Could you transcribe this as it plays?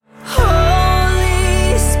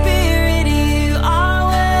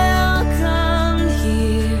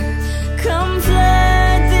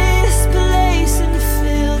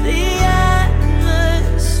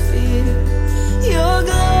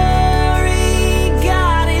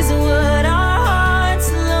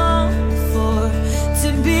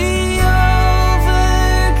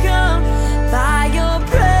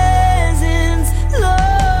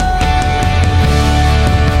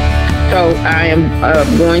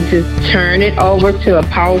going to turn it over to a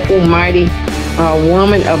powerful, mighty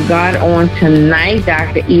woman of God on tonight,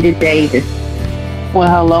 Dr. Eda Davis. Well,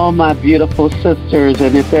 hello, my beautiful sisters,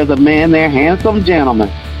 and if there's a man there, handsome gentleman.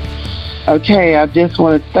 Okay, I just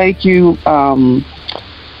want to thank you, for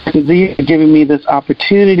giving me this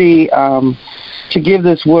opportunity to give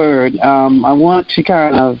this word. I want to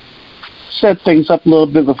kind of set things up a little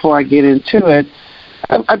bit before I get into it.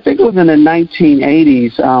 I think it was in the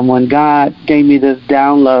 1980s when God gave me this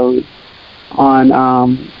download on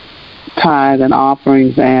tithe and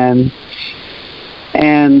offerings, and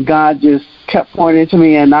God just kept pouring into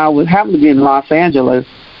me, and I happened to be in Los Angeles,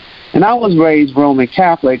 and I was raised Roman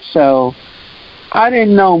Catholic, so I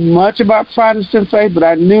didn't know much about Protestant faith, but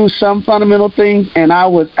I knew some fundamental things, and I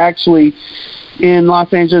was actually in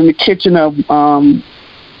Los Angeles in the kitchen of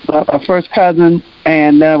a first cousin,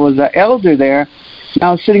 and there was an elder there.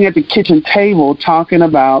 I was sitting at the kitchen table talking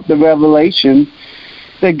about the revelation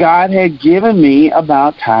that God had given me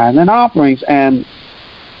about tithe and offerings, and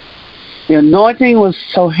the anointing was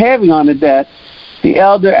so heavy on it that the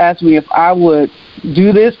elder asked me if I would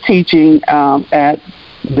do this teaching at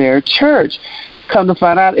their church. Come to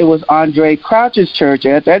find out, it was Andre Crouch's church.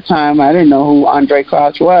 At that time, I didn't know who Andre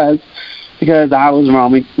Crouch was because I was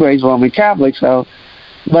raised Roman Catholic.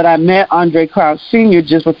 But I met Andre Crouch Sr.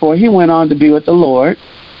 just before he went on to be with the Lord.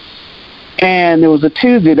 And it was a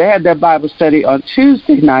Tuesday. They had their Bible study on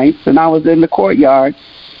Tuesday nights, and I was in the courtyard.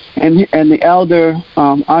 And the elder,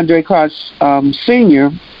 Andre Crouch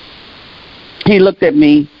Sr., he looked at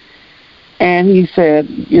me, and he said,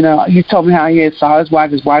 he told me how he had saw his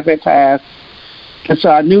wife. His wife had passed. And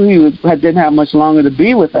so I knew he didn't have much longer to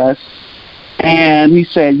be with us. And he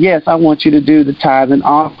said, yes, I want you to do the tithe and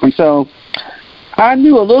offering. So I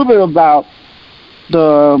knew a little bit about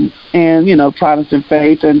Protestant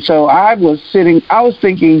faith. And so I was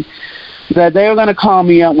thinking that they were going to call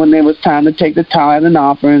me up when it was time to take the tithe and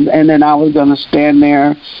offering, and then I was going to stand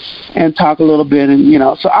there and talk a little bit. And,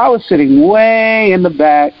 so I was sitting way in the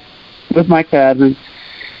back with my cousins.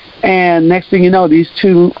 And next thing you know, these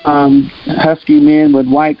two husky men with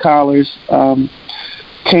white collars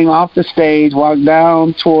came off the stage, walked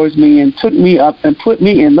down towards me, and took me up and put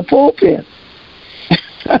me in the pulpit.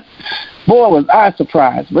 Boy, was I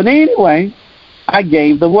surprised. But anyway, I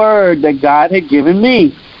gave the word that God had given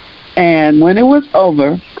me. And when it was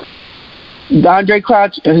over, Andre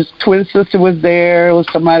Crouch, his twin sister was there. It was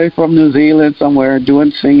somebody from New Zealand somewhere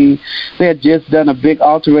doing singing. They had just done a big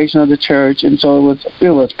alteration of the church, and so it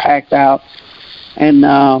was packed out. And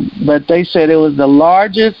but they said it was the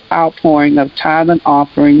largest outpouring of tithe and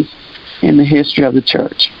offerings in the history of the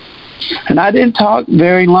church. And I didn't talk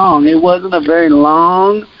very long. It wasn't a very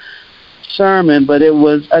long sermon, but it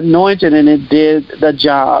was anointed, and it did the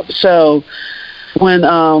job. So when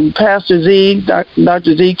Pastor Z,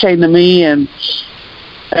 Dr. Z came to me and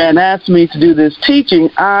asked me to do this teaching,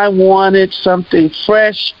 I wanted something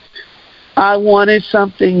fresh. I wanted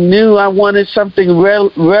something new. I wanted something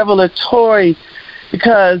revelatory,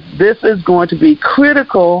 because this is going to be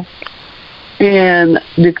critical in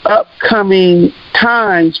the upcoming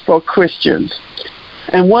times for Christians.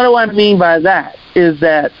 And what do I mean by that? Is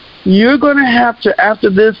that you're going to have to,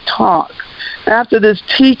 after this talk, after this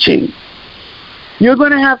teaching, you're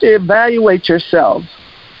going to have to evaluate yourself.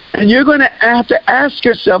 And you're going to have to ask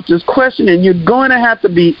yourself this question, and you're going to have to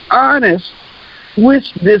be honest with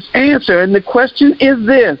this answer. And the question is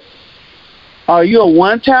this: are you a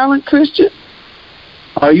one-talent Christian?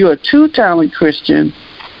 Are you a two-talent Christian?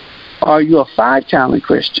 Are you a five-talent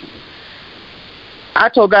Christian? I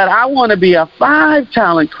told God, I want to be a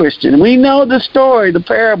five-talent Christian. We know the story, the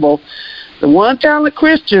parable. The one-talent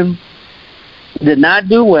Christian did not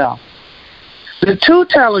do well. The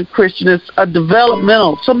two-talent Christian is a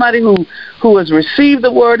developmental, somebody who has received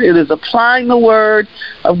the word, it is applying the word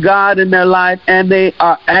of God in their life, and they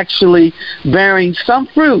are actually bearing some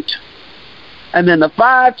fruit. And then the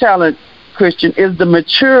five-talent Christian is the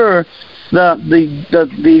mature, the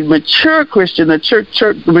mature Christian,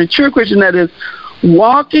 the mature Christian that is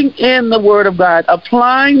walking in the Word of God,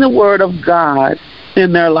 applying the Word of God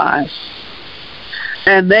in their lives.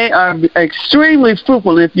 And they are extremely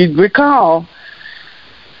fruitful. If you recall,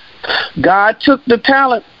 God took the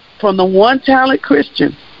talent from the one-talent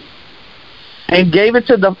Christian and gave it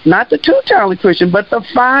to not the two-talent Christian, but the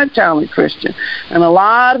five-talent Christian. And a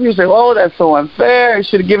lot of people say, oh, that's so unfair. He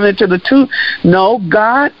should have given it to the two. No,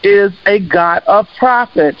 God is a God of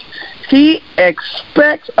profit. He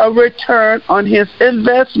expects a return on his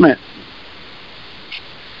investment.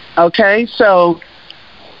 Okay, so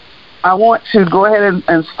I want to go ahead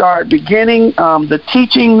and start beginning the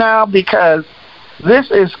teaching now, because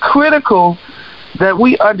this is critical that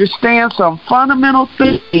we understand some fundamental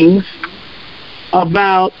things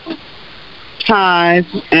about tithes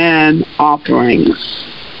and offerings.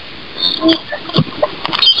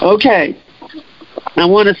 Okay, I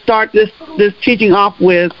want to start this teaching off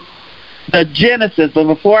with the Genesis, but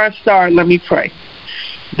before I start, let me pray.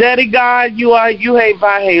 Daddy God, you are Yuhe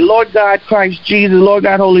Vahe, Lord God, Christ Jesus, Lord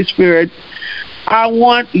God, Holy Spirit. I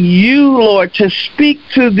want you, Lord, to speak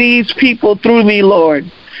to these people through me,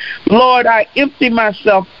 Lord. Lord, I empty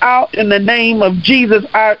myself out in the name of Jesus.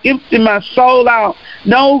 I empty my soul out.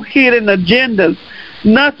 No hidden agendas,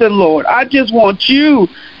 nothing, Lord. I just want you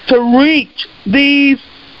to reach these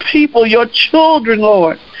people, your children,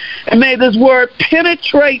 Lord. And may this word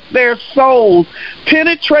penetrate their souls,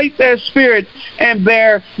 penetrate their spirits, and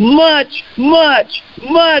bear much, much,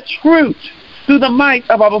 much fruit through the might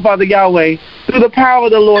of our Father Yahweh, through the power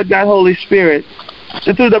of the Lord God Holy Spirit,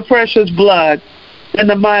 and through the precious blood in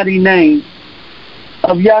the mighty name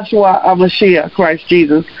of Yahshua HaMashiach, Christ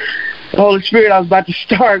Jesus. The Holy Spirit, I was about to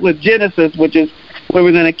start with Genesis, which is where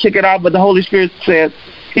we're going to kick it off, but the Holy Spirit said,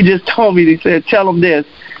 he just told me, he said, tell them this.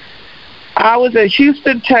 I was at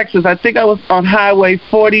Houston, Texas. I think I was on Highway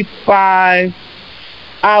 45. It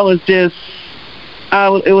was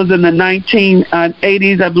in the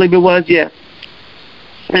 1980s, I believe it was, yes.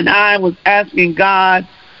 And I was asking God,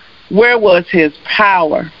 where was his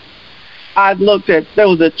power? I looked at, there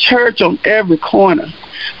was a church on every corner,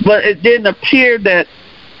 but it didn't appear that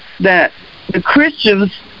the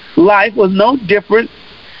Christian's life was no different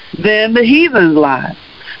than the heathen's life.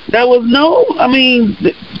 There was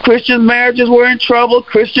the Christian marriages were in trouble,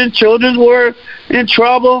 Christian children were in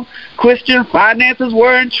trouble, Christian finances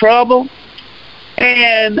were in trouble,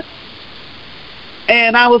 and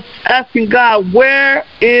I was asking God, where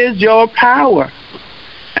is your power?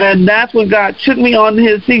 And that's when God took me on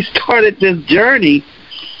he started this journey,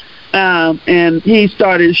 and he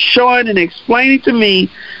started showing and explaining to me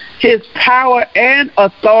his power and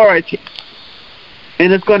authority.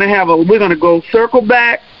 And it's going to we're going to go circle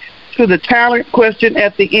back to the talent question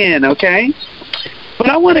at the end, okay? But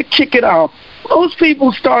I want to kick it off. Most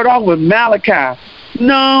people start off with Malachi.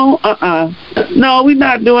 No, we're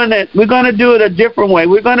not doing that. We're going to do it a different way.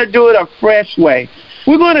 We're going to do it a fresh way.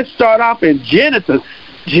 We're going to start off in Genesis.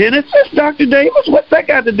 Genesis, Dr. Davis? What's that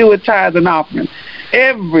got to do with tithes and offerings?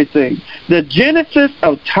 Everything. The Genesis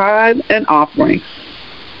of tithes and offerings.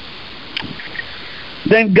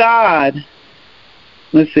 Then God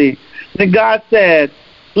said,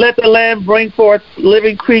 let the land bring forth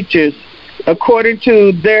living creatures according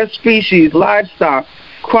to their species, livestock,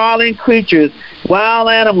 crawling creatures, wild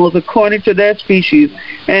animals according to their species.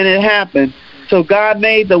 And it happened. So God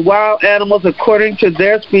made the wild animals according to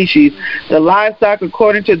their species, the livestock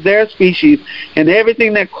according to their species, and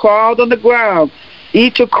everything that crawled on the ground,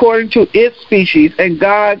 each according to its species. And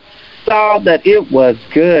God saw that it was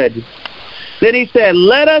good. Then he said,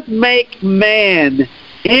 let us make man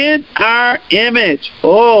in our image.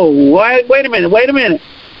 Oh, wait a minute.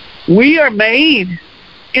 We are made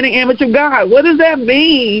in the image of God. What does that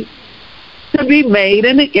mean, to be made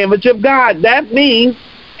in the image of God? That means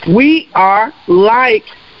we are like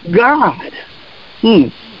God.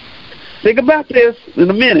 Think about this in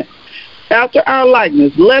a minute. After our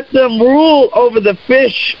likeness, let them rule over the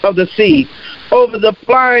fish of the sea, over the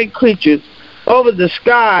flying creatures, over the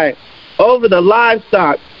sky, over the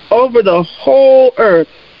livestock, over the whole earth,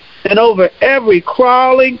 and over every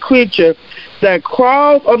crawling creature that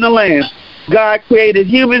crawls on the land. God created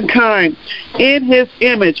humankind in his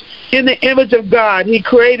image. In the image of God, he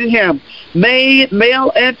created him.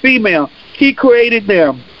 Male and female, he created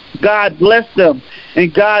them. God blessed them,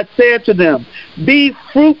 and God said to them, be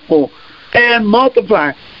fruitful and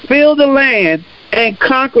multiply. Fill the land and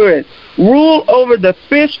conquer it. Rule over the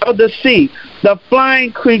fish of the sea, the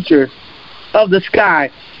flying creatures of the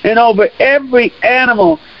sky, and over every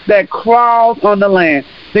animal that crawls on the land.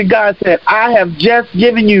 Then God said, I have just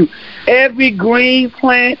given you every green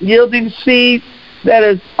plant yielding seed that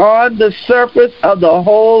is on the surface of the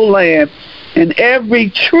whole land, and every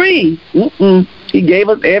tree, he gave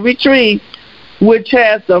us every tree, which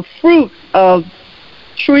has the fruit of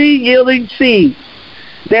tree yielding seeds.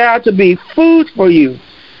 There are to be food for you.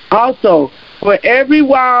 Also, for every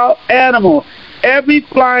wild animal, every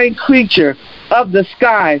flying creature of the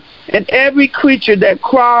sky, and every creature that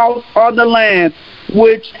crawls on the land,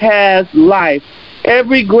 which has life.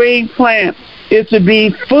 Every green plant is to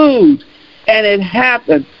be food, and it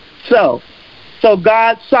happened so. So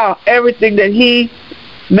God saw everything that he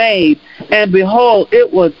made, and behold,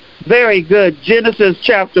 it was very good. Genesis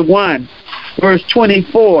chapter 1, verse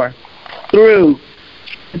 24 through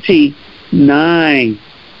 29.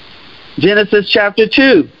 Genesis chapter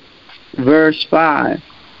 2, verse 5.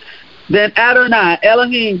 Then Adonai,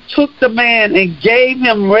 Elohim, took the man and gave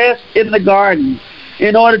him rest in the garden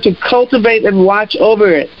in order to cultivate and watch over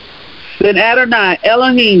it. Then Adonai,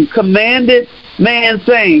 Elohim, commanded man,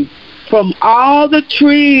 saying, from all the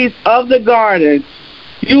trees of the garden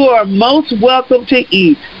you are most welcome to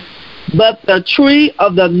eat, but the tree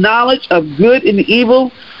of the knowledge of good and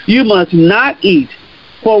evil you must not eat,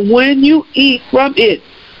 for when you eat from it,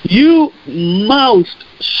 you most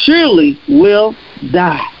surely will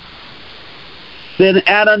die. Then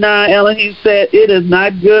Adonai Elohim said, it is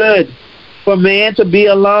not good for man to be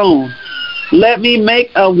alone. Let me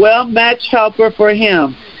make a well-matched helper for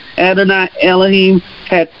him. Adonai Elohim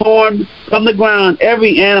had formed from the ground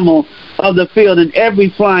every animal of the field and every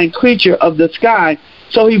flying creature of the sky.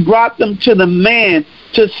 So he brought them to the man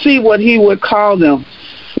to see what he would call them.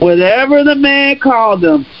 Whatever the man called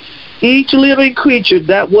them, each living creature,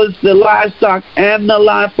 that was the livestock and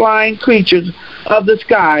the flying creatures of the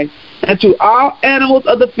sky, and to all animals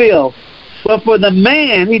of the field. But for the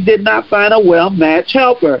man he did not find a well-matched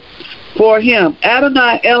helper for him.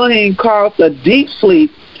 Adonai Elohim caused a deep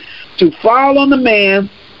sleep to fall on the man,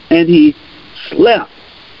 and he slept.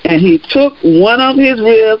 And he took one of his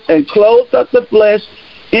ribs and closed up the flesh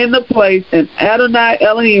in the place, and Adonai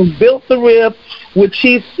Elohim built the rib which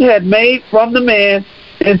he had made from the man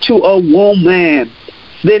into a woman.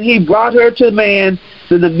 Then he brought her to the man.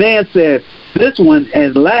 Then the man said, this one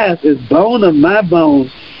at last is bone of my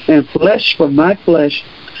bones and flesh from my flesh.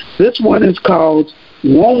 This one is called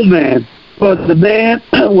woman, for the man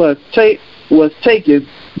was taken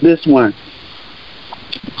this one.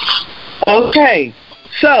 Okay,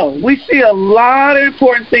 so we see a lot of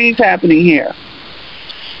important things happening here.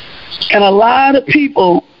 And a lot of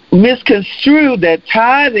people misconstrue that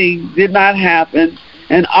tithing did not happen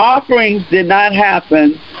and offerings did not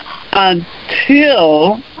happen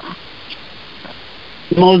until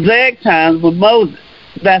Mosaic times with Moses.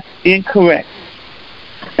 That's incorrect.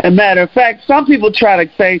 As a matter of fact, some people try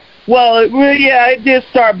to say, well, it did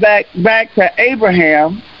start back to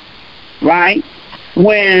Abraham, right?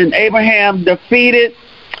 When Abraham defeated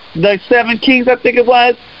the 7 kings, I think it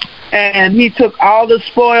was, and he took all the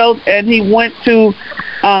spoils and he went to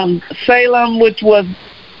Salem, which was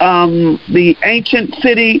the ancient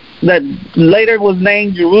city that later was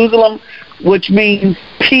named Jerusalem, which means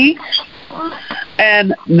peace.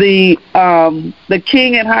 And the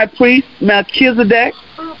king and high priest Melchizedek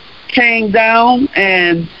came down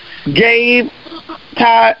and Abraham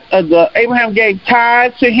gave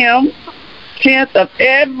tithes to him, 10th of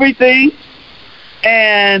everything,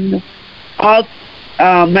 and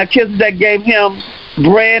Melchizedek gave him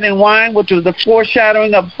bread and wine, which was the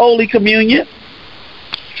foreshadowing of Holy Communion.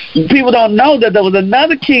 People don't know that there was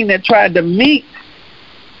another king that tried to meet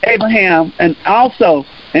Abraham, and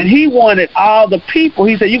he wanted all the people.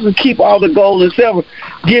 He said, you can keep all the gold and silver,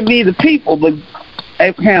 give me the people. But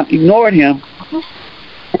Abraham ignored him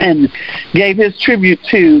and gave his tribute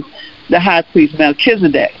to the high priest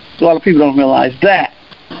Melchizedek. A lot of people don't realize that.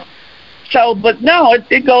 So, but no,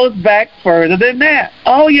 it goes back further than that.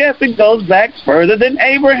 Oh, yes, it goes back further than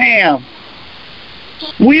Abraham.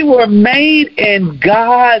 We were made in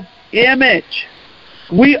God's image.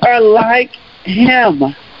 We are like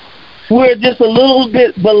him. We're just a little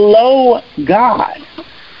bit below God.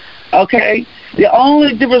 Okay? The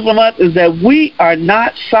only difference from us is that we are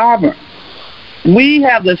not sovereign. We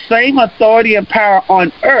have the same authority and power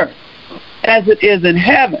on earth as it is in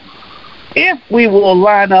heaven, if we will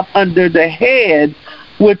line up under the head,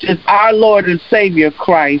 which is our Lord and Savior,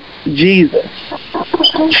 Christ Jesus,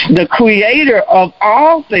 the creator of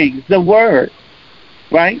all things, the Word,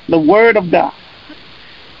 right? The Word of God.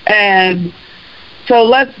 And so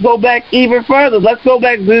let's go back even further. Let's go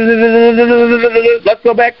back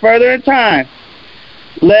further in time.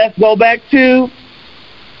 Let's go back to,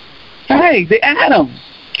 the Adam,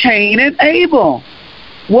 Cain and Abel.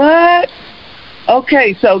 What?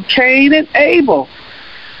 Okay, so Cain and Abel.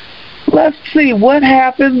 Let's see what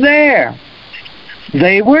happened there.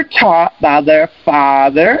 They were taught by their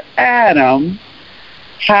father, Adam,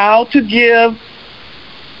 how to give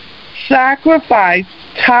sacrifice,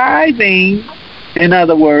 tithing, in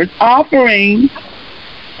other words, offering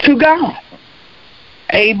to God.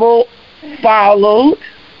 Abel followed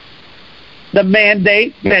the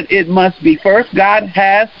mandate that it must be first. God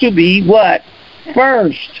has to be what?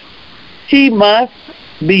 First. He must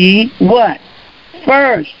be what?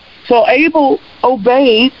 First. So Abel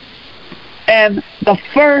obeyed, and the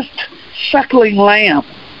first suckling lamb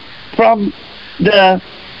from the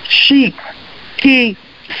sheep, he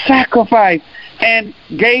sacrificed and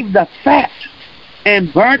gave the fat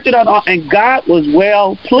and burnt it on, and God was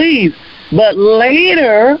well pleased. But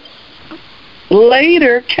later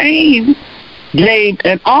Cain gave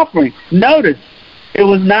an offering. Notice, it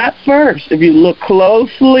was not first. If you look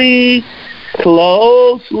closely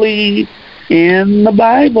in the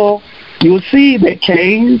Bible, you will see that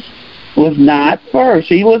Cain was not first.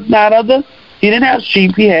 He was not he didn't have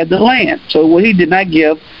sheep, he had the land. So he did not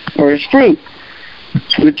give first fruit,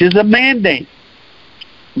 which is a mandate.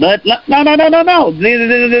 But no.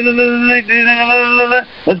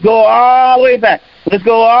 Let's go all the way back. Let's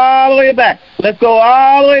go all the way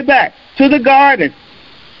back to the garden.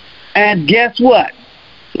 And guess what?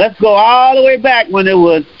 Let's go all the way back when it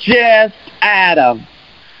was just Adam,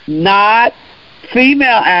 not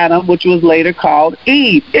female Adam, which was later called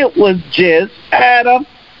Eve. It was just Adam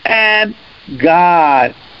and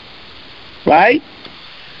God, right?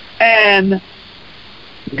 And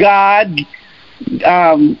God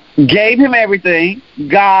gave him everything.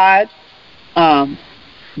 God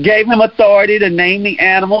gave him authority to name the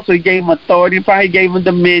animals, so he gave him authority. He gave him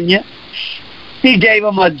dominion. He gave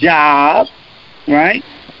him a job, right?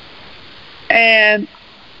 And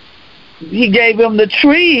he gave him the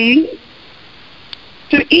tree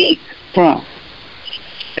to eat from.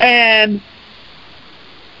 And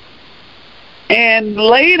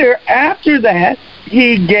later, after that,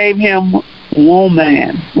 he gave him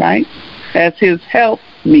woman, right? As his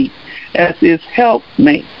helpmeet, as his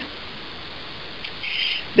helpmate.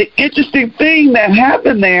 The interesting thing that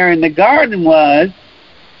happened there in the garden was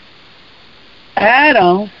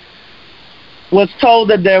Adam was told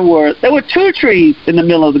that there were two trees in the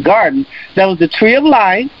middle of the garden. There was the tree of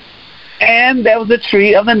life, and there was the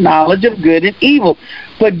tree of the knowledge of good and evil.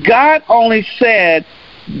 But God only said,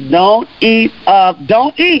 don't eat.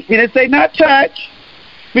 He didn't say not touch,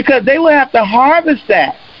 because they would have to harvest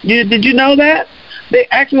that. Did you know that? They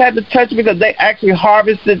actually had to touch it because they actually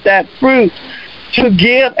harvested that fruit to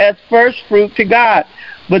give as first fruit to God.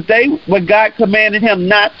 But God commanded him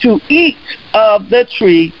not to eat of the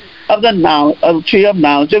tree of the tree of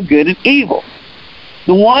knowledge of good and evil.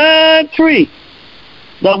 The one tree,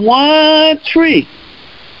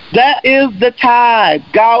 that is the tithe.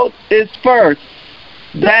 God is first.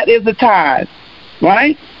 That is the tithe,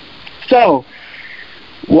 right? So,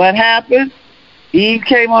 what happened? Eve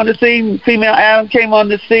came on the scene, female Adam came on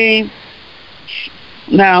the scene.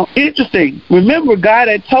 Now, interesting. Remember, God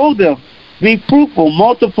had told them, be fruitful,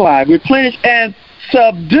 multiply, replenish, and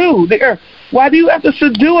subdue the earth. Why do you have to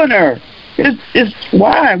subdue an earth?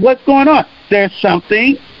 Why? What's going on? There's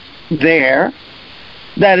something there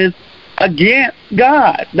that is against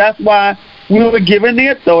God. That's why we were given the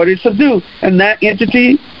authority to subdue. And that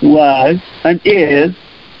entity was and is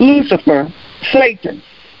Lucifer, Satan.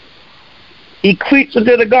 He creeps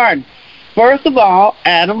into the garden. First of all,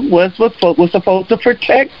 Adam was supposed to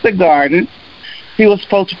protect the garden. He was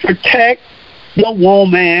supposed to protect the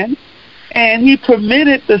woman, and he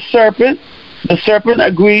permitted the serpent. The serpent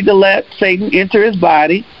agreed to let Satan enter his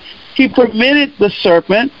body. He permitted the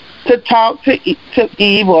serpent to talk to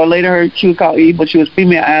Eve, or later she was called Eve, but she was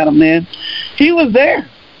female Adam then. He was there,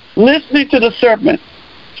 listening to the serpent,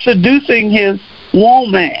 seducing his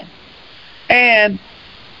woman. And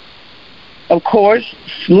of course,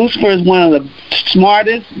 Lucifer is one of the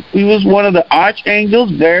smartest. He was one of the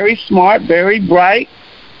archangels, very smart, very bright.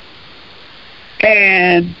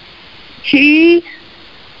 And he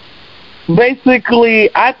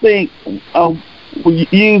basically, I think,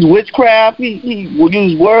 used witchcraft. He would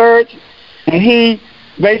use words, and he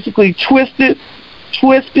basically twisted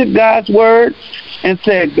God's word and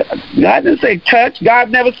said, God didn't say touch. God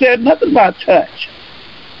never said nothing about touch.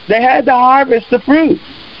 They had to harvest the fruit.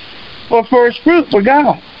 For first fruit for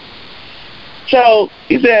God. So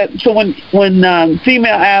he said, so when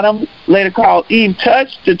female Adam, later called Eve,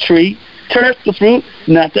 touched the tree, touched the fruit,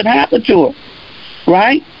 nothing happened to her.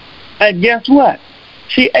 Right? And guess what?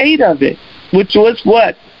 She ate of it, which was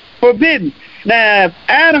what? Forbidden. Now, if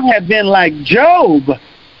Adam had been like Job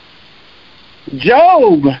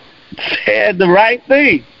said the right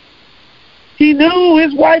thing. He knew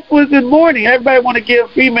his wife was in mourning. Everybody want to give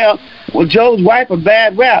Job's wife a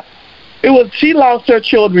bad rap. She lost her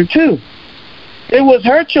children too. It was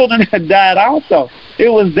her children that died also. It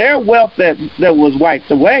was their wealth that was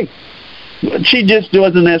wiped away. She just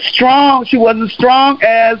wasn't as strong. She wasn't strong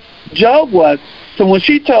as Job was. So when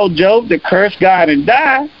she told Job to curse God and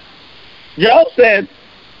die, Job said,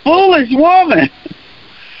 foolish woman.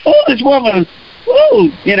 Foolish woman.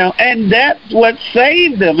 Ooh, and that's what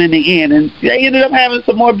saved them in the end. And they ended up having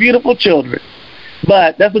some more beautiful children.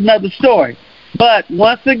 But that's another story. But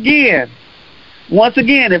once again, once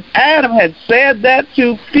again, if Adam had said that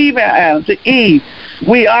to female Adam, to Eve,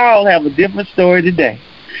 we all have a different story today.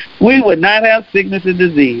 We would not have sickness and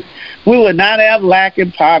disease. We would not have lack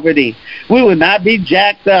and poverty. We would not be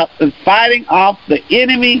jacked up and fighting off the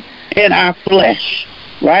enemy in our flesh,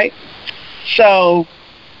 right? So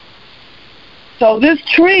this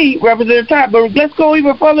tree represents time, but let's go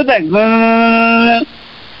even further back.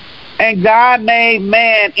 And God made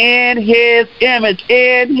man in his image,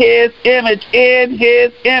 in his image, in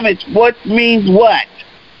his image. What means what?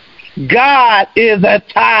 God is a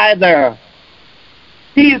tither.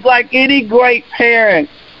 He's like any great parent.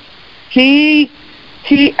 He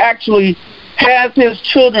actually has his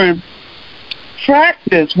children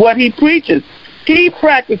practice what he preaches. He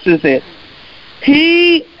practices it.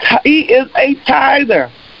 He is a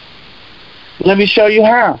tither. Let me show you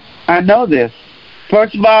how. I know this.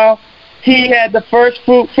 First of all, he had the first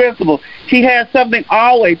fruit principle. He has something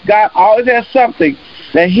always. God always has something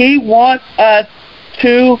that he wants us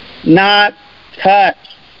to not touch,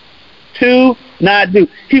 to not do.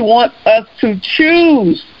 He wants us to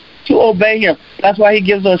choose to obey him. That's why he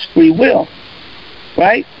gives us free will,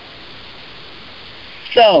 right?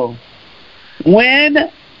 So,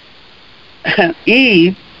 when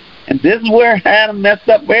Eve, and this is where Adam messed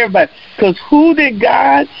up for everybody, because who did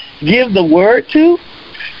God give the word to?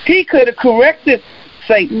 He could have corrected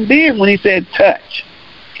Satan then when he said touch.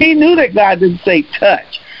 He knew that God didn't say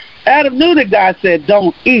touch. Adam knew that God said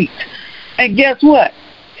don't eat. And guess what?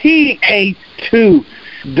 He ate too.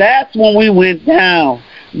 That's when we went down.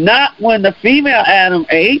 Not when the female Adam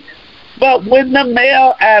ate, but when the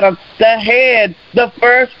male Adam, the head, the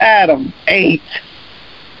first Adam, ate.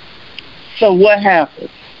 So what happened?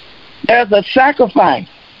 There's a sacrifice.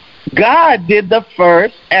 God did the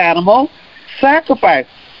first animal sacrifice.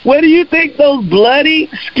 Where do you think those bloody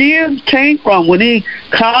skins came from when he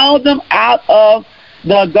called them out of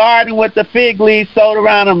the garden with the fig leaves sewed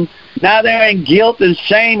around them? Now they're in guilt and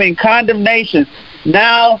shame and condemnation.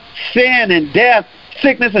 Now sin and death,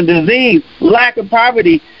 sickness and disease, lack of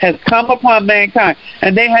poverty has come upon mankind,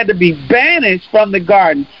 and they had to be banished from the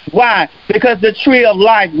garden. Why? Because the tree of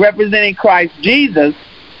life, representing Christ Jesus,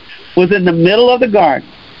 was in the middle of the garden.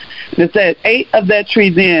 It said 8 of that tree,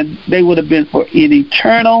 then they would have been for an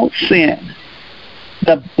eternal sin.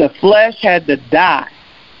 The flesh had to die.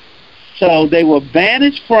 So they were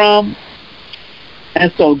banished from,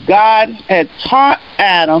 and so God had taught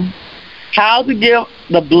Adam how to give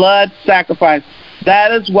the blood sacrifice.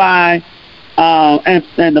 That is why, and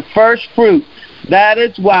the first fruit, that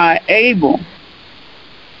is why Abel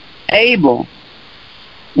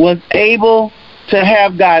was able to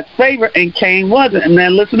have God's favor and Cain wasn't. And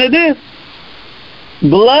then listen to this.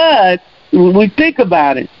 Blood, when we think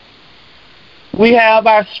about it, we have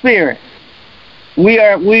our spirit. We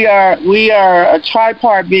are a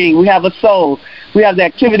tripart being. We have a soul. We have the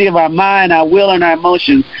activity of our mind, our will, and our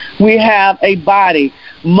emotions. We have a body,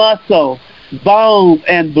 muscle, bones,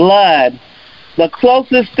 and blood. The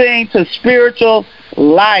closest thing to spiritual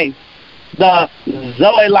life, the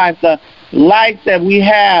Zoe life, the life that we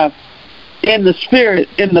have in the spirit,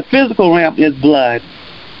 in the physical realm, is blood.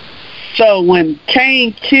 So when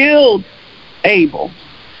Cain killed Abel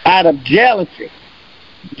out of jealousy,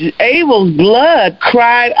 Abel's blood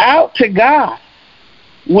cried out to God.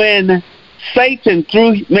 When Satan,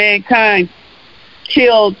 through mankind,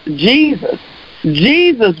 killed Jesus,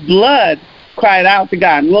 Jesus' blood cried out to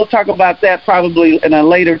God. And we'll talk about that probably in a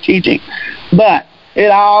later teaching. But it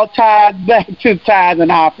all ties back to tithes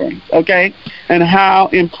and offerings, okay, and how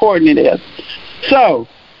important it is. So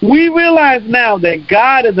we realize now that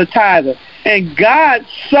God is a tither, and God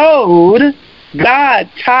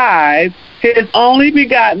tithed his only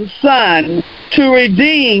begotten Son to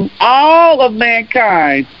redeem all of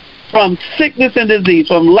mankind from sickness and disease,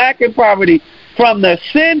 from lack and poverty, from the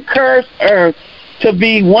sin-cursed earth, to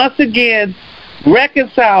be once again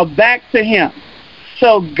reconciled back to him.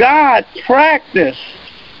 So God practiced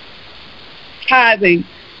tithing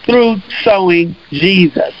through sowing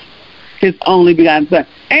Jesus, his only begotten Son.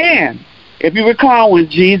 And if you recall, when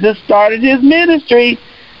Jesus started his ministry,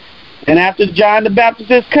 and after John the Baptist,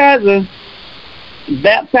 his cousin,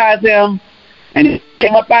 baptized him, and he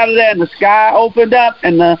came up out of that, and the sky opened up,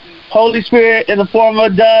 and the Holy Spirit in the form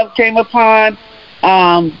of a dove came upon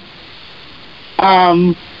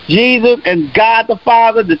Jesus, and God the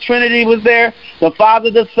Father, the Trinity was there, the Father,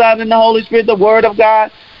 the Son, and the Holy Spirit, the Word of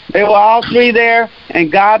God. They were all three there,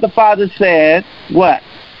 and God the Father said, what?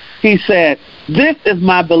 He said, "This is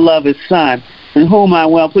my beloved Son, in whom I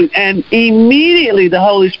am well pleased." And immediately the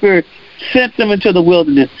Holy Spirit sent them into the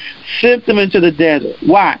wilderness, sent them into the desert.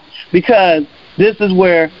 Why? Because This is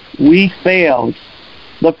where we failed.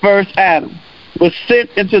 The first Adam was sent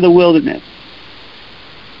into the wilderness.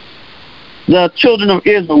 The children of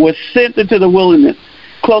Israel were sent into the wilderness.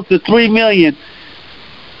 Close to 3 million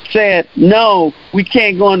said, no, we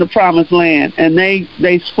can't go in the promised land. And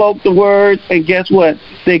they spoke the words, and guess what?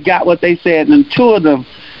 They got what they said. And 2 of them,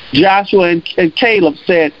 Joshua and Caleb,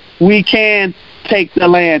 said, we can take the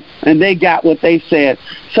land. And they got what they said.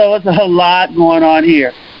 So it's a lot going on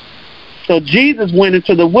here. So Jesus went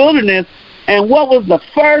into the wilderness, and what was the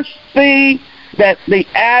first thing that the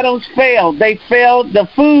Adams failed? They failed the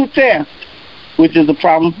food test, which is a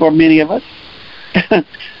problem for many of us.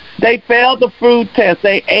 They failed the fruit test.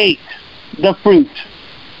 They ate the fruit,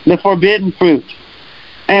 the forbidden fruit.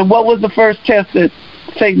 And what was the first test that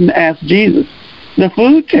Satan asked Jesus? The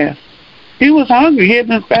food test. He was hungry. He had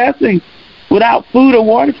been fasting without food or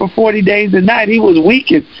water for 40 days and nights. He was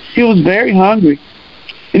weakened. He was very hungry.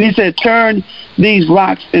 And he said, turn these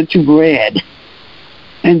rocks into bread.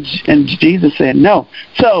 And Jesus said, no.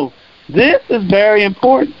 So this is very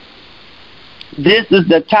important. This is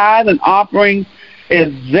the tithe and offering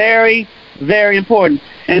is very, very important.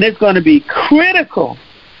 And it's going to be critical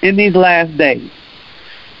in these last days.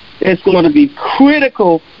 It's going to be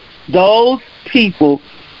critical, those people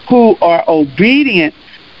who are obedient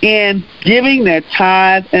in giving their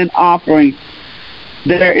tithe and offering.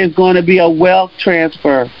 There is going to be a wealth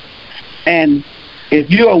transfer. And if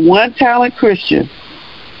you're a one-talent Christian,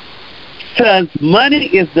 because money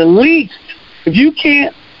is the least, if you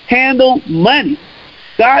can't handle money,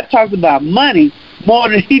 God talks about money more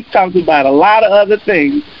than he talks about a lot of other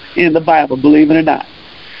things in the Bible, believe it or not.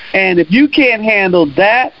 And if you can't handle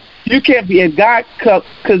that, you can't be, and God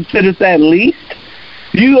considers that least.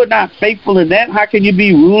 You are not faithful in that. How can you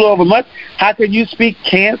be ruler over much? How can you speak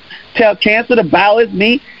cancer, tell cancer to bow its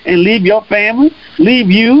knee and leave your family,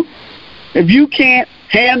 leave you? If you can't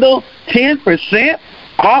handle 10%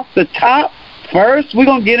 off the top first, we're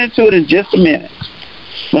going to get into it in just a minute.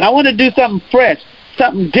 But I want to do something fresh,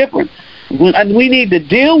 something different. And we need to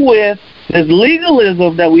deal with this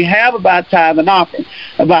legalism that we have about tithe and offering,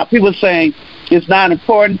 about people saying it's not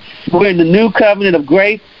important. We're in the new covenant of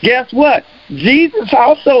grace. Guess what? Jesus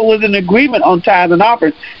also was in agreement on tithe and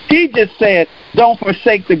offering. He just said, don't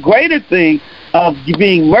forsake the greater thing of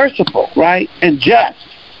being merciful, right, and just,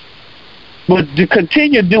 but to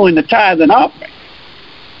continue doing the tithe and offering.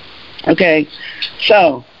 Okay,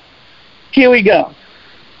 so here we go.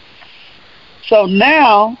 So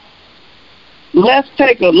now let's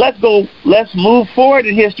move forward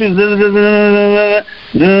in history.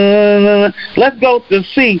 Let's go to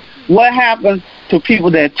see what happens to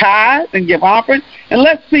people that tithe and give offerings, and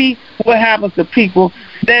let's see what happens to people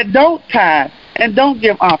that don't tithe and don't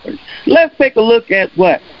give offerings. Let's take a look at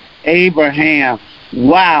what? Abraham.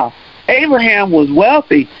 Wow. Abraham was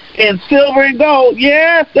wealthy in silver and gold.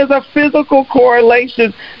 Yes, there's a physical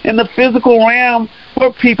correlation in the physical realm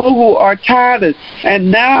for people who are tithers.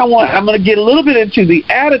 And now I'm going to get a little bit into the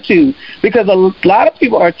attitude, because a lot of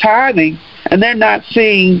people are tithing and they're not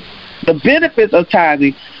seeing the benefits of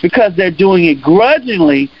tithing because they're doing it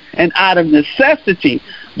grudgingly and out of necessity.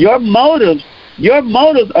 Your motives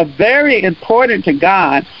are very important to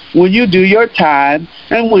God when you do your tithe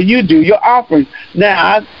and when you do your offerings.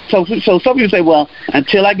 Now, so some people say, well,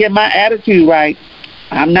 until I get my attitude right,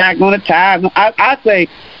 I'm not going to tithe. I say,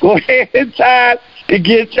 go ahead and tithe and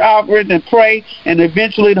get your offerings and pray, and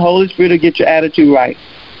eventually the Holy Spirit will get your attitude right.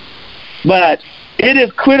 But it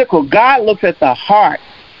is critical. God looks at the heart.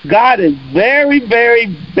 God is very, very,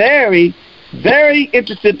 very, very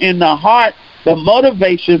interested in the heart, the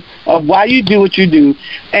motivation of why you do what you do.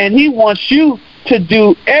 And he wants you to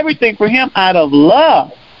do everything for him out of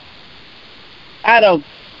love. Out of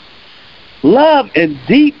love and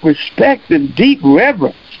deep respect and deep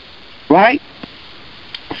reverence. Right?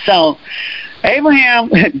 So, Abraham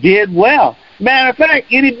did well. Matter of fact,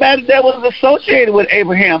 anybody that was associated with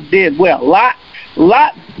Abraham did well. Lot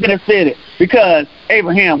benefited because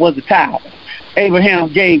Abraham was a tither.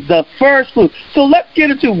 Abraham gave the first fruit. So let's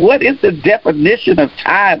get into what is the definition of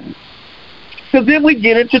tithing. Because then we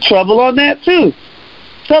get into trouble on that too.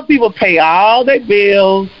 Some people pay all their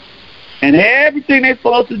bills and everything they're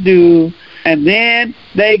supposed to do, and then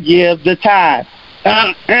they give the tithe.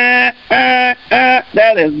 That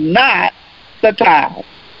is not the tithe.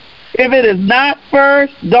 If it is not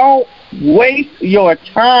first, don't waste your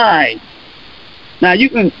time. Now,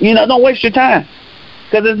 don't waste your time,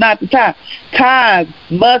 because it's not the tithe. Tithe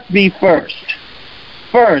must be first.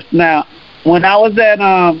 First. Now, when I was at,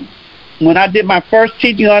 when I did my first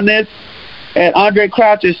teaching on this at Andre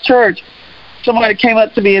Crouch's church, somebody came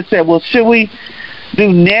up to me and said, well, should we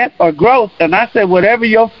do net or gross? And I said, whatever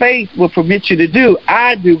your faith will permit you to do,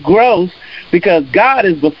 I do gross because God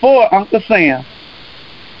is before Uncle Sam.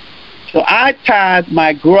 So I tithe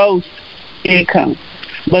my gross income.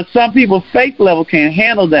 But some people's faith level can't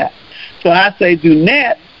handle that. So I say do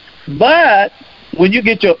net, but when you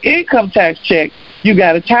get your income tax check, you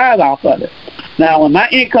got to tithe off of it. Now, when my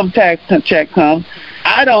income tax check comes,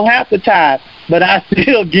 I don't have to tithe, but I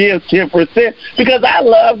still give 10% because I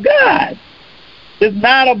love God. It's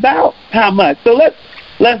not about how much. So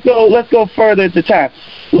let's go further into time.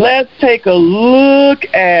 Let's take a look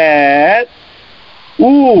at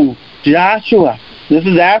Joshua. This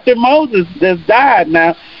is after Moses has died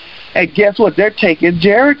now. And guess what? They're taking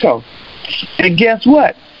Jericho. And guess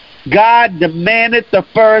what? God demanded the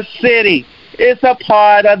first city. It's a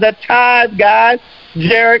part of the tithe, guys.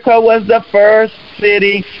 Jericho was the first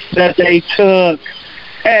city that they took.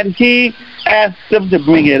 And he asked them to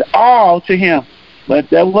bring it all to him. But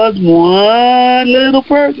there was one little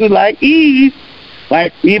person like Eve,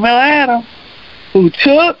 like female Adam, who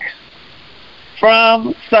took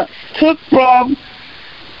from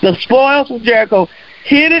the spoils from Jericho,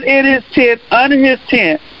 hid it in his tent, under his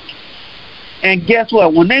tent. And guess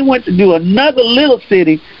what? When they went to do another little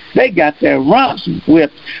city, they got their rumps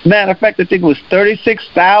whipped. Matter of fact, I think it was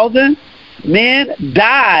 36,000 men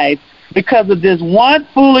died because of this one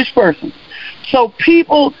foolish person. So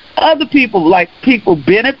other people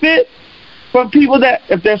benefit from people that,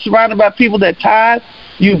 if they're surrounded by people that tithe,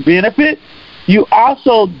 you benefit. You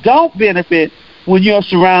also don't benefit when you're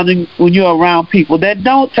around people that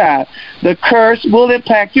don't tithe. The curse will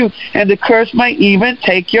impact you, and the curse may even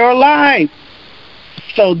take your life.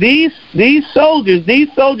 So these soldiers,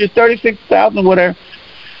 36,000 whatever,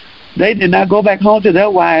 they did not go back home to their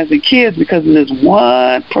wives and kids because of this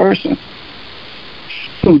one person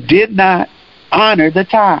who did not honor the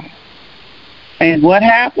tithe. And what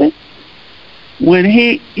happened? When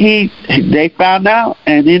they found out,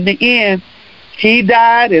 and in the end, he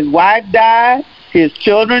died, his wife died, his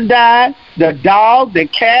children died, the dog, the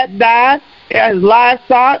cat died, his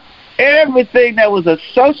livestock, everything that was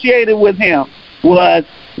associated with him was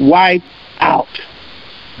wiped out.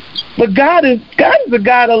 But God is a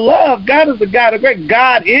God of love. God is a God of grace.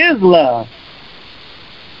 God is love.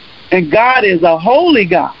 And God is a holy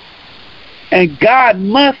God. And God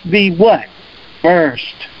must be what?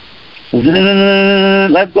 First.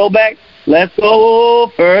 Let's go back. Let's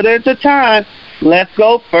go further into time. Let's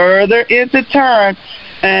go further into time.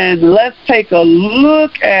 And let's take a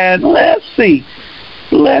look at, let's see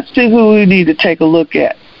who we need to take a look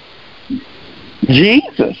at.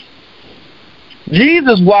 Jesus.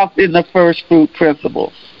 Jesus walked in the first fruit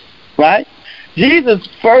principles, right? Jesus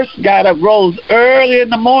first got up, rose early in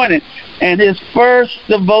the morning, and his first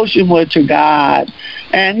devotion was to God.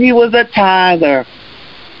 And he was a tither.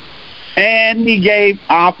 And he gave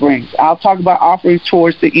offerings. I'll talk about offerings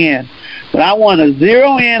towards the end. But I want to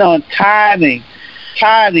zero in on tithing.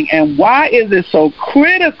 Tithing. And why is it so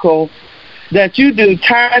critical that you do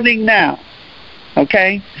tithing now?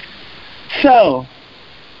 Okay? So,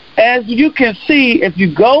 as you can see, if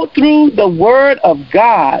you go through the Word of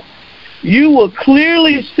God, you will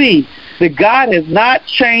clearly see that God has not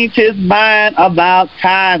changed his mind about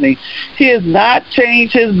tithing. He has not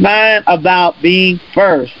changed his mind about being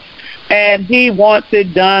first. And he wants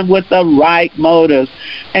it done with the right motives.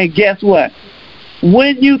 And guess what?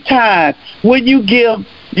 When you tithe, when you give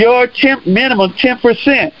your minimum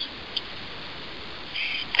 10%,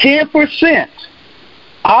 10%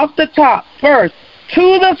 off the top first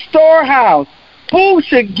to the storehouse, who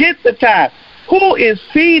should get the tithe? Who is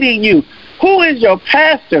feeding you? Who is your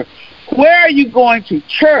pastor? Where are you going to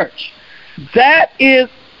church? That is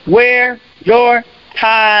where your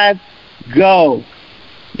tithes go.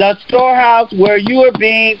 The storehouse where you are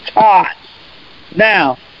being taught.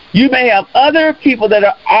 Now, you may have other people that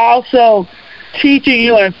are also teaching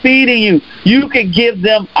you and feeding you. You can give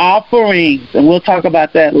them offerings, and we'll talk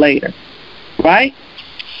about that later, right?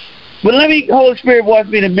 But Holy Spirit wants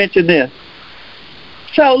me to mention this.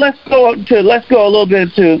 So let's go a little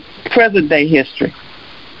bit into present day history.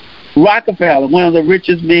 Rockefeller, one of the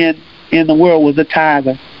richest men in the world, was a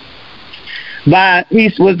tither. He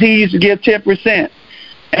used to give 10%.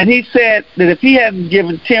 And he said that if he hadn't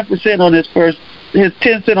given 10% on his 10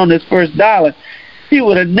 cents on his first dollar, he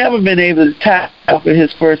would have never been able to tithe for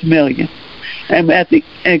his first million. And at the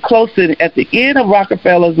end of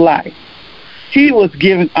Rockefeller's life, he was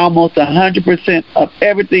giving almost 100% of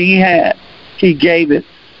everything he had. He gave it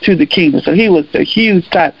to the kingdom. So he was a huge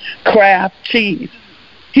tither. Kraft cheese.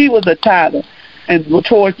 He was a tither. And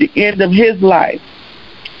towards the end of his life,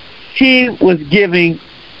 he was giving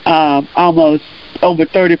almost over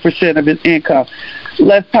 30% of his income.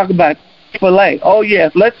 Let's talk about Chick-fil-A. Oh,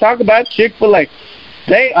 yes, let's talk about Chick-fil-A.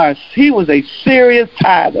 He was a serious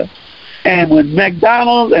tither. And when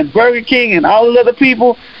McDonald's and Burger King and all the other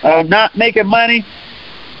people are not making money,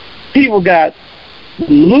 people got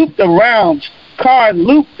looped around, cars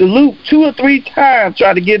looped the loop 2 or 3 times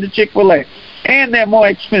trying to get to Chick-fil-A. And they're more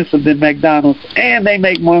expensive than McDonald's, and they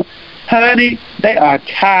make more. Honey, they are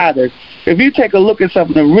tithers. If you take a look at some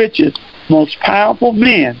of the richest, most powerful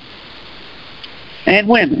men and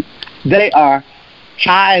women, they are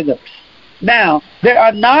tithers. Now, there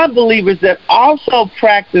are non-believers that also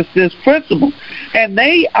practice this principle, and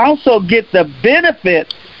they also get the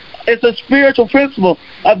benefit. It's a spiritual principle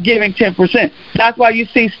of giving 10%. That's why you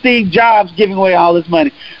see Steve Jobs giving away all his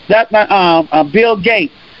money. That's not Bill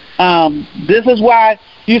Gates. This is why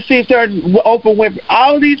you see certain Oprah Winfrey.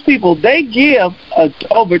 All of these people, they give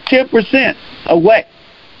over 10% away.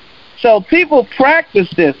 So people practice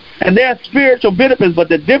this, and there are spiritual benefits, but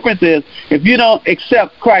the difference is if you don't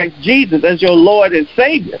accept Christ Jesus as your Lord and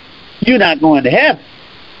Savior, you're not going to heaven.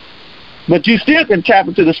 But you still can tap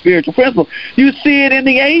into the spiritual principle. You see it in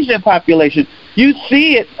the Asian population. You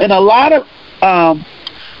see it in a lot of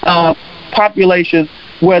populations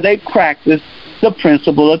where they practice the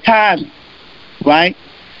principle of tithing, right?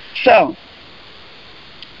 So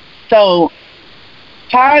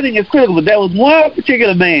tithing is critical, but there was one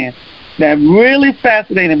particular man that really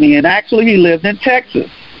fascinated me, and actually he lived in Texas,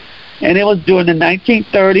 and it was during the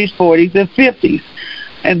 1930s, 40s, and 50s.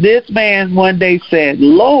 And this man one day said,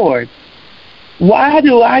 Lord, why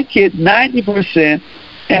do I get 90%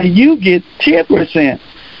 and you get 10%?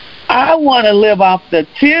 I want to live off the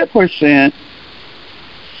 10%,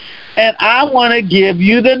 and I want to give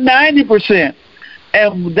you the 90%.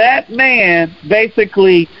 And that man,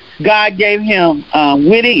 basically, God gave him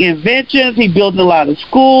witty inventions. He built a lot of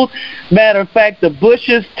schools. Matter of fact, the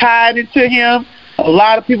Bushes tied into him. A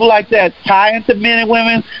lot of people like that tie into men and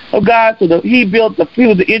women of God. So he was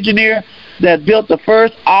the engineer that built the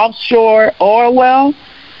first offshore oil well.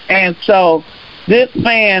 And so this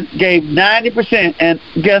man gave 90%, and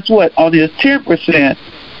guess what? On his 10%,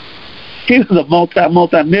 he was a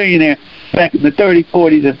multi-millionaire back in the 30s,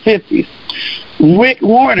 40s, and 50s. Rick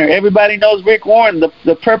Warner, everybody knows Rick Warner,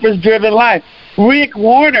 the purpose-driven life. Rick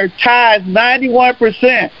Warner tithes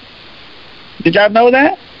 91%. Did y'all know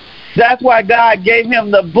that? That's why God gave him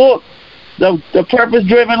the book, The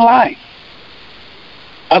Purpose-Driven Life.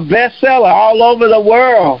 A bestseller all over the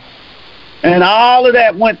world. And all of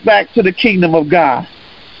that went back to the kingdom of God.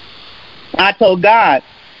 I told God,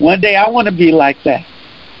 one day I want to be like that.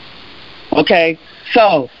 Okay?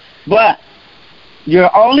 So, but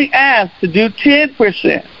you're only asked to do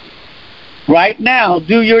 10%. Right now,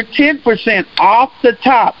 do your 10% off the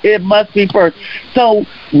top. It must be first. So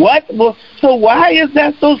why is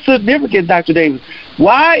that so significant, Dr. Davis?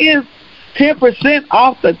 Why is 10%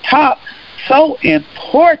 off the top so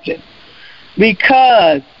important?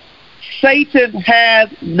 Because Satan has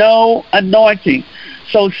no anointing.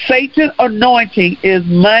 So Satan's anointing is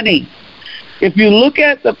money. If you look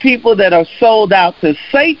at the people that are sold out to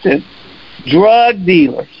Satan, drug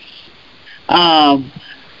dealers,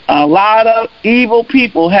 a lot of evil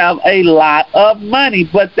people have a lot of money,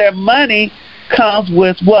 but their money comes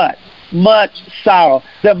with what? Much sorrow.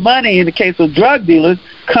 The money, in the case of drug dealers,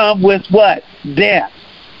 come with what? Death.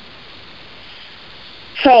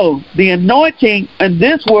 So the anointing in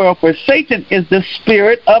this world for Satan is the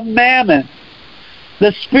spirit of mammon.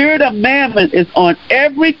 The spirit of mammon is on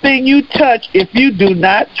everything you touch if you do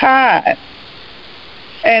not tithe.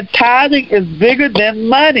 And tithing is bigger than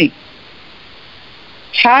money.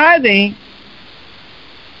 Tithing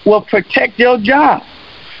will protect your job.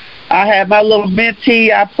 I have my little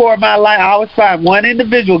mentee. I pour my life. I always find one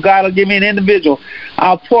individual. God will give me an individual.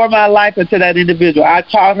 I'll pour my life into that individual. I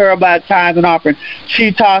taught her about tithe and offering.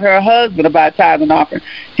 She taught her husband about tithe and offering.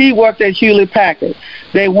 He worked at Hewlett-Packard.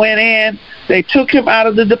 They went in. They took him out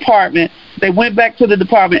of the department. They went back to the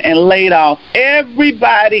department and laid off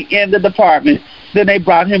everybody in the department. Then they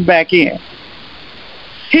brought him back in.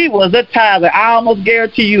 He was a tither. I almost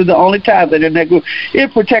guarantee you the only tither in that group.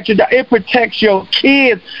 It protects your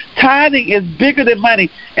kids. Tithing is bigger than money,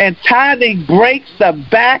 and tithing breaks the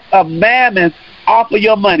back of mammon off of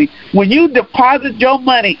your money. When you deposit your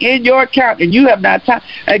money in your account and you have not tithed,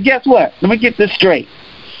 and guess what? Let me get this straight.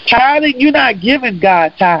 Tithing, you're not giving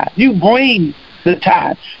God tithe. You bring the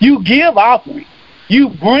tithe. You give offering. You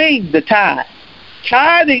bring the tithe.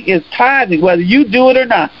 Tithing is tithing, whether you do it or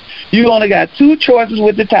not. You only got two choices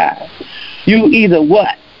with the tithe. You either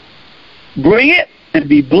what? Bring it and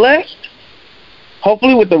be blessed,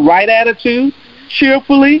 hopefully with the right attitude,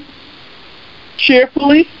 cheerfully,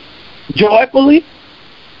 cheerfully, joyfully,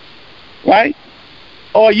 right?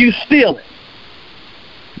 Or you steal it.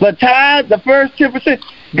 But tithe, the first 10%,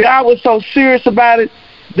 God was so serious about it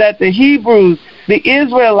that the Hebrews, the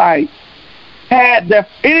Israelites, had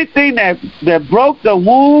anything that broke the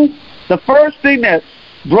womb, the first thing that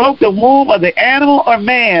broke the womb of the animal or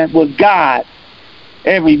man was God.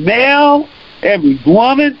 Every male, every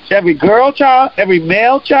woman, every girl child, every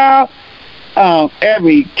male child,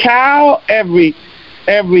 every cow, every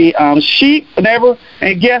sheep,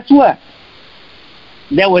 and guess what?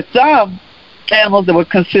 There were some animals that were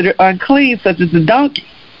considered unclean, such as the donkey,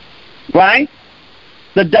 right?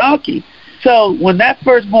 The donkey. So when that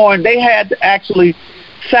firstborn, they had to actually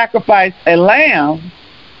sacrifice a lamb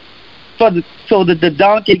so that the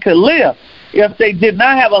donkey could live. If they did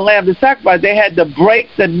not have a lamb to sacrifice, they had to break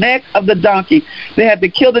the neck of the donkey. They had to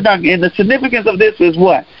kill the donkey. And the significance of this is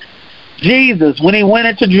what? Jesus, when he went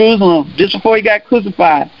into Jerusalem, just before he got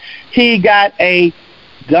crucified, he got a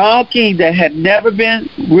donkey that had never been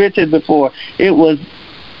ridden before. It was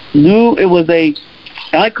new. It was a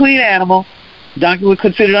unclean animal. Donkey was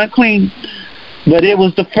considered unclean, but it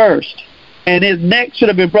was the first. And his neck should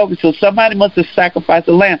have been broken, so somebody must have sacrificed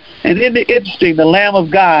a lamb. And then the interesting, the Lamb of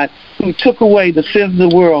God, who took away the sins of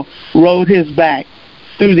the world, rode his back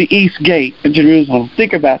through the east gate in Jerusalem.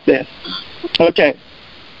 Think about this. Okay,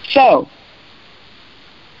 so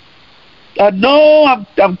I know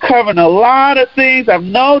I'm covering a lot of things. I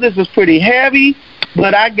know this is pretty heavy,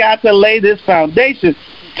 but I got to lay this foundation.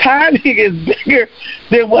 Tithing is bigger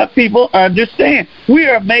than what people understand. We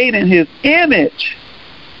are made in his image.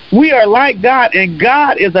 We are like God, and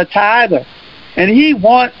God is a tither, and he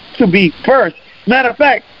wants to be first. Matter of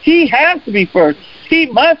fact, he has to be first. He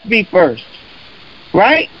must be first,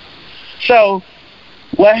 right? So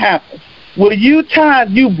what happens? When you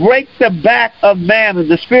tithe, you break the back of mammon,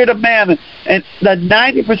 the spirit of mammon, and the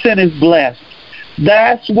 90% is blessed.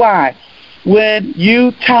 That's why when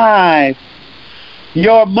you tithe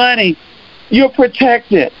your money, you're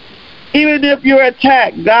protected. Even if you're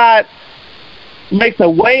attacked, God makes a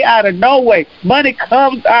way out of no way. Money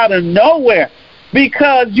comes out of nowhere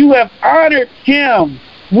because you have honored him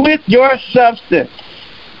with your substance.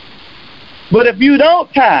 But if you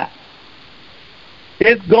don't tithe,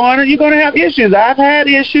 you're going to have issues. I've had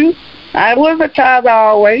issues. I wasn't a tither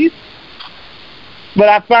always, but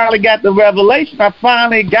I finally got the revelation. I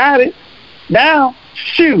finally got it. Now,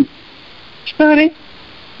 shoot, honey,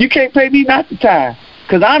 you can't pay me not to tithe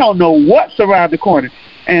because I don't know what's around the corner.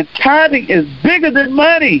 And tithing is bigger than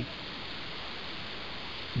money.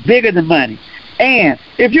 Bigger than money. And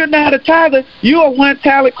if you're not a tither, you are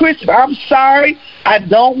one-talent Christian. I'm sorry. I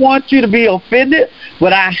don't want you to be offended,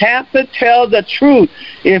 but I have to tell the truth.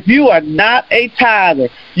 If you are not a tither,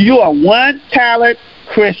 you are one-talent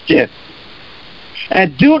Christian.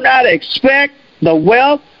 And do not expect the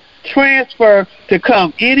wealth transfer to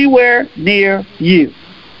come anywhere near you.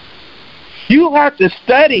 You have to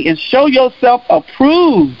study and show yourself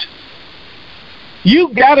approved.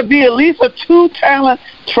 You got to be at least a 2-talent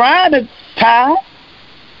trying to tithe,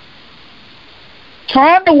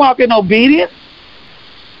 trying to walk in obedience.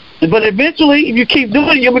 But eventually, if you keep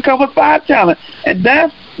doing it, you'll become a 5-talent. And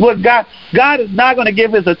that's what God is not going to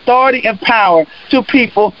give his authority and power to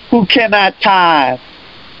people who cannot tithe.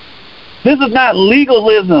 This is not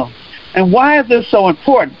legalism. And why is this so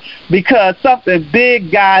important? Because something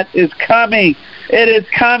big, guys, is coming. It is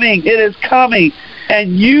coming. It is coming.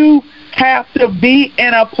 And you have to be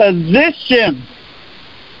in a position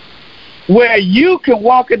where you can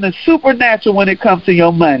walk in the supernatural when it comes to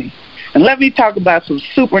your money. And let me talk about some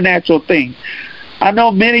supernatural things. I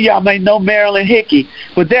know many of y'all may know Marilyn Hickey,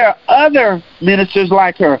 but there are other ministers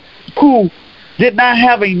like her who did not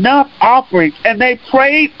have enough offerings, and they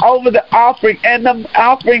prayed over the offering, and the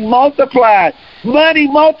offering multiplied. Money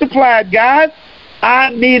multiplied, guys. I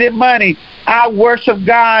needed money. I worshiped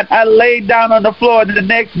God. I laid down on the floor. The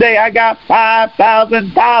next day, I got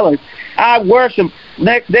 $5,000. I worshiped.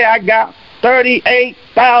 Next day, I got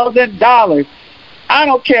 $38,000. I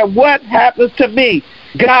don't care what happens to me.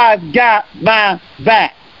 God got my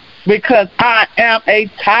back because I am a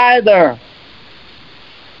tither.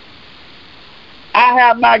 I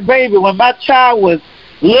have my baby. When my child was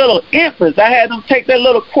little infants, I had them take their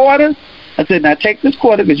little quarters. I said, now take this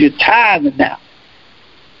quarter because you're tithing now.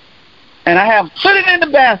 And I have put it in the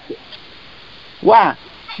basket. Why?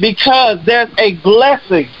 Because there's a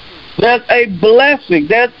blessing. There's a blessing.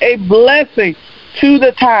 There's a blessing to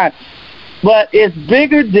the tithe. But it's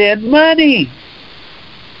bigger than money.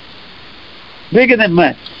 Bigger than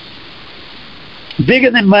money.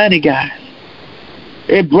 Bigger than money, guys.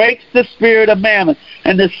 It breaks the spirit of mammon.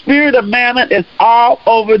 And the spirit of mammon is all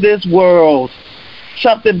over this world.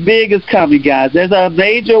 Something big is coming, guys. There's a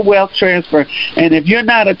major wealth transfer. And if you're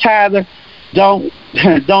not a tither, don't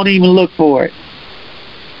even look for it.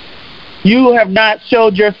 You have not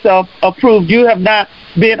showed yourself approved. You have not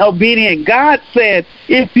been obedient. God said,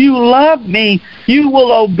 if you love me, you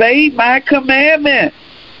will obey my commandment.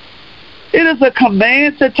 It is a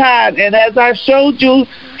command to tithe. And as I showed you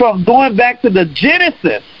from going back to the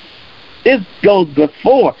Genesis, it goes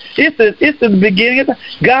before. It's in the beginning of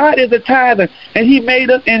God is a tither, and he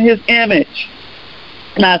made us in his image.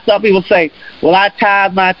 Now, some people say, well, I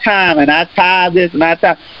tithe my time, and I tithe this, and I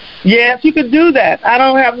tithe. Yes, you can do that. I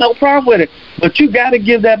don't have no problem with it. But you got to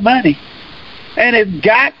give that money. And it's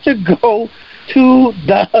got to go to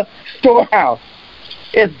the storehouse.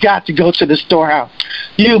 It's got to go to the storehouse.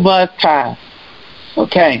 You must tithe.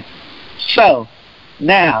 Okay. So,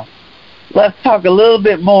 now, let's talk a little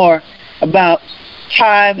bit more about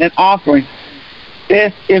tithe and offering.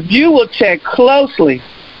 If you will check closely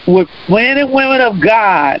with men and women of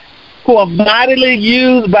God who are mightily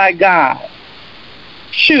used by God,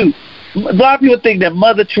 shoot, a lot of people think that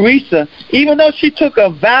Mother Teresa, even though she took a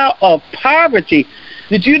vow of poverty,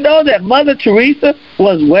 did you know that Mother Teresa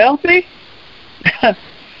was wealthy?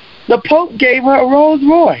 The Pope gave her a Rolls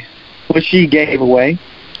Royce, which she gave away.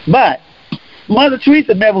 But Mother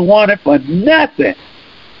Teresa never wanted for nothing.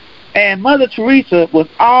 And Mother Teresa was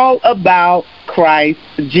all about Christ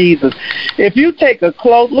Jesus. If you take a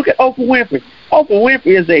close look at Oprah Winfrey, Oprah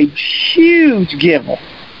Winfrey is a huge giver.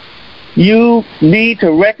 You need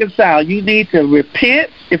to reconcile. You need to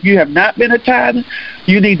repent if you have not been a tither.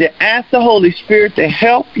 You need to ask the Holy Spirit to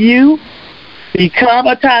help you become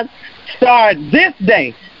a tither. Start this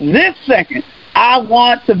day, this second. I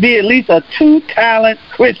want to be at least a 2-talent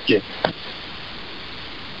Christian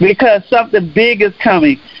because something big is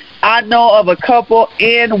coming. I know of a couple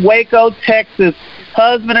in Waco, Texas,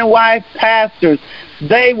 husband and wife pastors.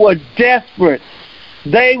 They were desperate.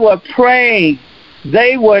 They were praying.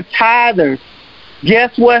 They were tithers.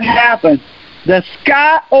 Guess what happened? The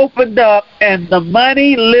sky opened up and the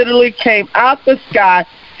money literally came out the sky,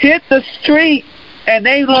 hit the street, and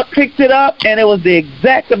they picked it up, and it was the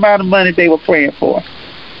exact amount of money they were praying for.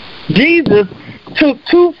 Jesus took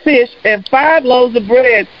 2 fish and 5 loaves of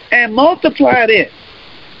bread and multiplied it.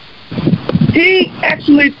 He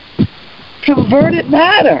actually converted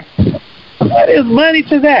matter. What is money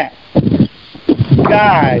to that?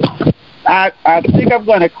 Guys, I think I'm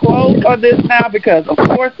going to close on this now because, of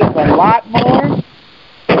course, there's a lot more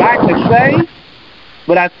I could say,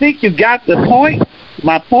 but I think you got the point,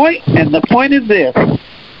 my point, and the point is this.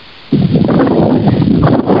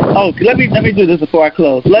 Oh, let me do this before I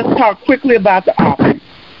close. Let's talk quickly about the offering.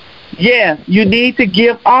 Yes, you need to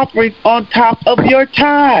give offerings on top of your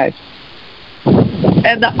tithe.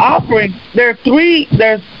 And the offering, there are three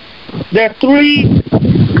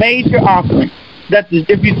major offerings. That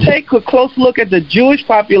if you take a close look at the Jewish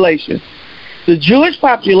population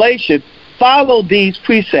followed these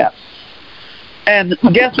precepts. And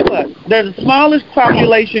guess what? They're the smallest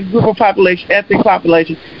group of population, ethnic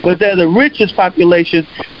population, but they're the richest population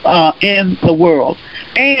in the world.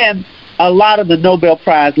 And a lot of the Nobel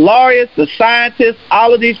Prize laureates, the scientists,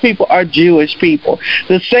 all of these people are Jewish people.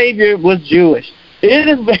 The Savior was Jewish. It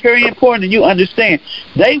is very important that you understand.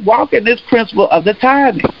 They walk in this principle of the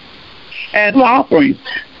tithing and offerings.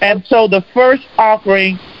 And so the first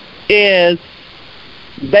offering is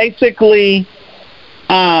basically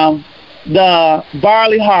the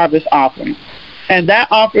barley harvest offering. And that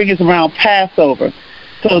offering is around Passover.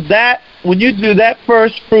 So that when you do that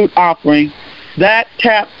first fruit offering, that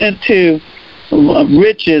taps into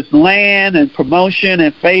riches, land, and promotion,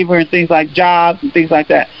 and favor, and things like jobs, and things like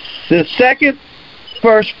that. The second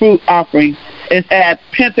first fruit offering is at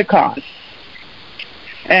Pentecost.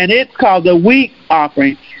 And it's called the wheat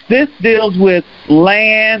offering. This deals with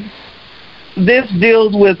land. This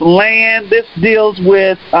deals with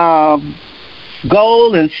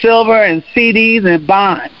gold and silver and CDs and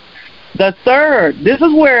bonds. The third, this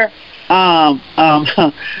is where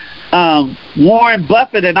Warren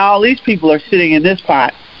Buffett and all these people are sitting in this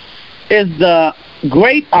pot, is the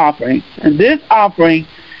grape offering. And this offering,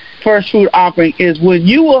 first fruit offering, is when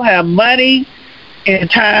you will have money in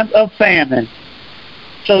times of famine.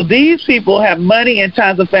 So these people have money in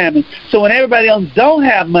times of famine. So when everybody else don't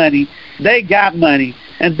have money, they got money.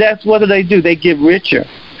 And that's what do. They get richer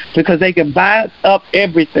because they can buy up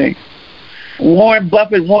everything. Warren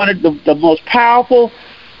Buffett wanted the most powerful,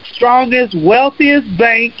 strongest, wealthiest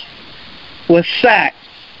bank was Sachs,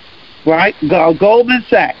 right? Goldman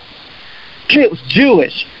Sachs. It was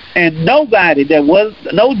Jewish. And nobody that was,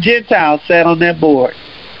 no Gentile sat on that board.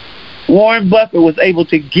 Warren Buffett was able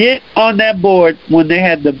to get on that board when they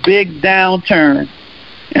had the big downturn.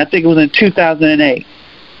 I think it was in 2008.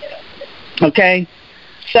 Okay?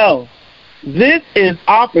 So, this is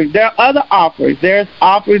offerings. There are other offerings. There's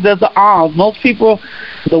offerings, there's the alms. Most people,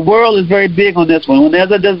 the world is very big on this one. When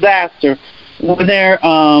there's a disaster, when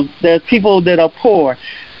there's people that are poor,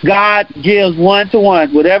 God gives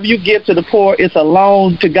one-to-one. Whatever you give to the poor, it's a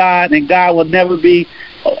loan to God, and God will never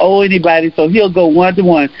owe anybody, so he'll go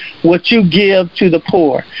one-to-one. What you give to the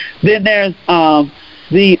poor. Then there's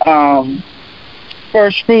the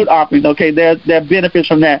first fruit offerings. Okay, there are benefits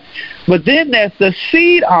from that. But then there's the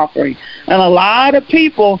seed offering. And a lot of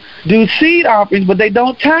people do seed offerings, but they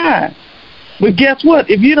don't tithe. But guess what?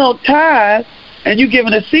 If you don't tithe and you're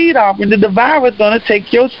giving a seed offering, the devourer's going to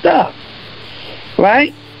take your stuff.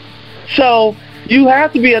 Right? So you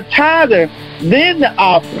have to be a tither, then the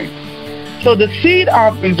offering. So the seed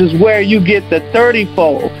offerings is where you get the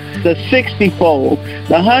 30-fold, the 60-fold,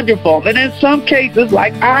 the 100-fold. And in some cases,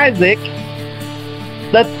 like Isaac,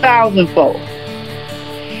 the 1,000-fold.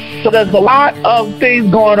 So there's a lot of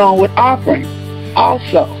things going on with offerings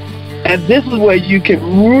also. And this is where you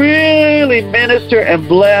can really minister and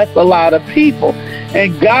bless a lot of people.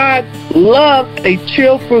 And God loves a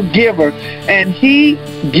cheerful giver. And he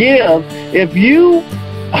gives. If you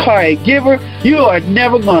are a giver, you are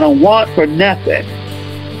never going to want for nothing.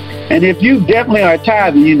 And if you definitely are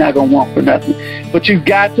tithing, you're not going to want for nothing. But you've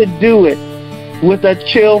got to do it with a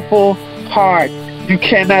cheerful heart. You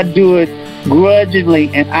cannot do it grudgingly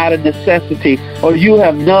and out of necessity, or you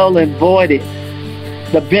have null and voided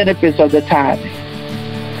the benefits of the tithing.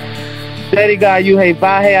 Daddy God,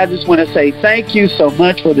 I just want to say thank you so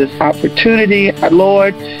much for this opportunity.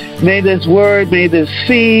 Lord, may this word, may this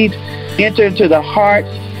seed enter into the hearts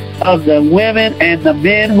of the women and the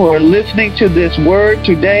men who are listening to this word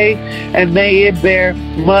today, and may it bear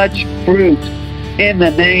much fruit in the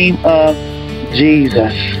name of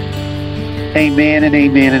Jesus. Amen and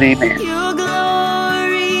amen and amen. Your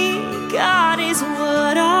glory, God, is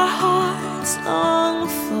what our hearts long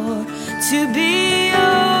for, to be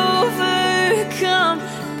overcome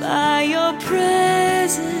by your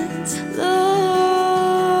presence.